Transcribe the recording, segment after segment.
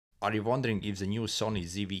Are you wondering if the new Sony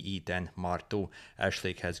ZV-E10 Mark II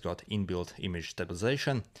actually has got inbuilt image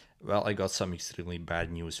stabilization? Well, I got some extremely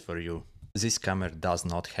bad news for you. This camera does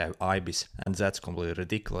not have IBIS, and that's completely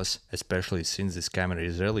ridiculous, especially since this camera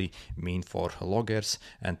is really meant for vloggers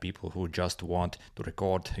and people who just want to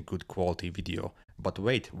record a good quality video. But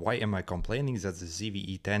wait, why am I complaining that the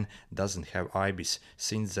ZV-E10 doesn't have IBIS,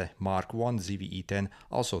 since the Mark I ZV-E10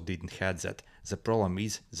 also didn't have that? The problem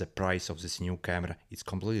is the price of this new camera is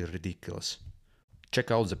completely ridiculous.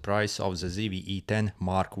 Check out the price of the ZV-E10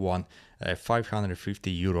 Mark I,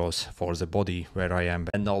 550 euros for the body where I am.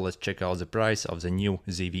 And now let's check out the price of the new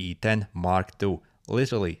ZV-E10 Mark II.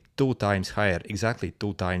 Literally 2 times higher, exactly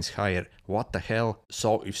 2 times higher. What the hell?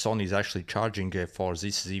 So if Sony is actually charging for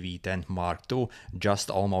this ZV-E10 Mark II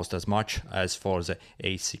just almost as much as for the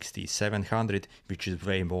A6700, which is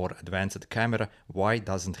way more advanced camera, why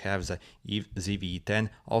doesn't have the ZV-E10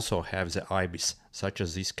 also have the IBIS, such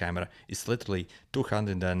as this camera? It's literally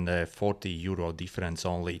 240 euro difference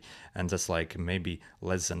only, and that's like maybe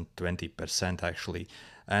less than 20% actually.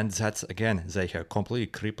 And that's, again, they have completely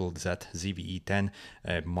crippled that ZV-E10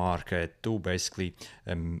 Mark II, basically,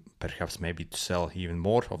 perhaps maybe to sell even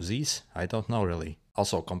more of these, I don't know really.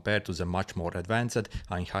 Also, compared to the much more advanced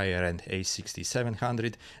and higher end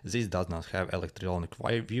A6700, this does not have electronic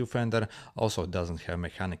viewfinder, also doesn't have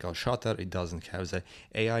mechanical shutter, it doesn't have the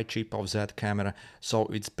AI chip of that camera, so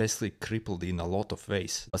it's basically crippled in a lot of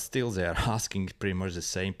ways. But still they are asking pretty much the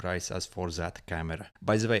same price as for that camera.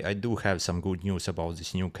 By the way, I do have some good news about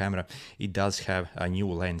this new camera. It does have a new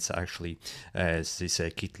lens actually, this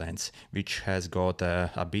kit lens, which has got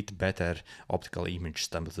a bit better optical image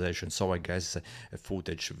stabilization, so I guess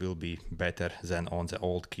footage will be better than on the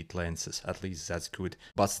old kit lenses. At least that's good.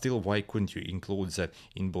 But still, why couldn't you include the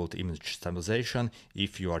inbuilt image stabilization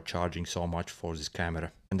if you are charging so much for this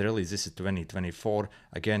camera? And really, this is 2024.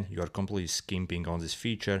 Again, you are completely skimping on this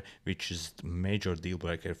feature, which is a major deal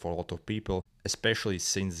breaker for a lot of people, especially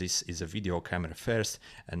since this is a video camera first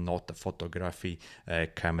and not a photography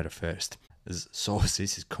camera first. So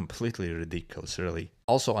this is completely ridiculous, really.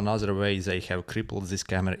 Also, another way they have crippled this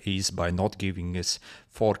camera is by not giving us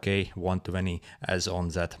 4K 120 as on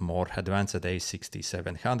that more advanced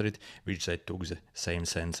A6700, which they took the same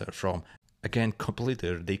sensor from. Again, completely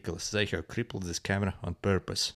ridiculous. They have crippled this camera on purpose.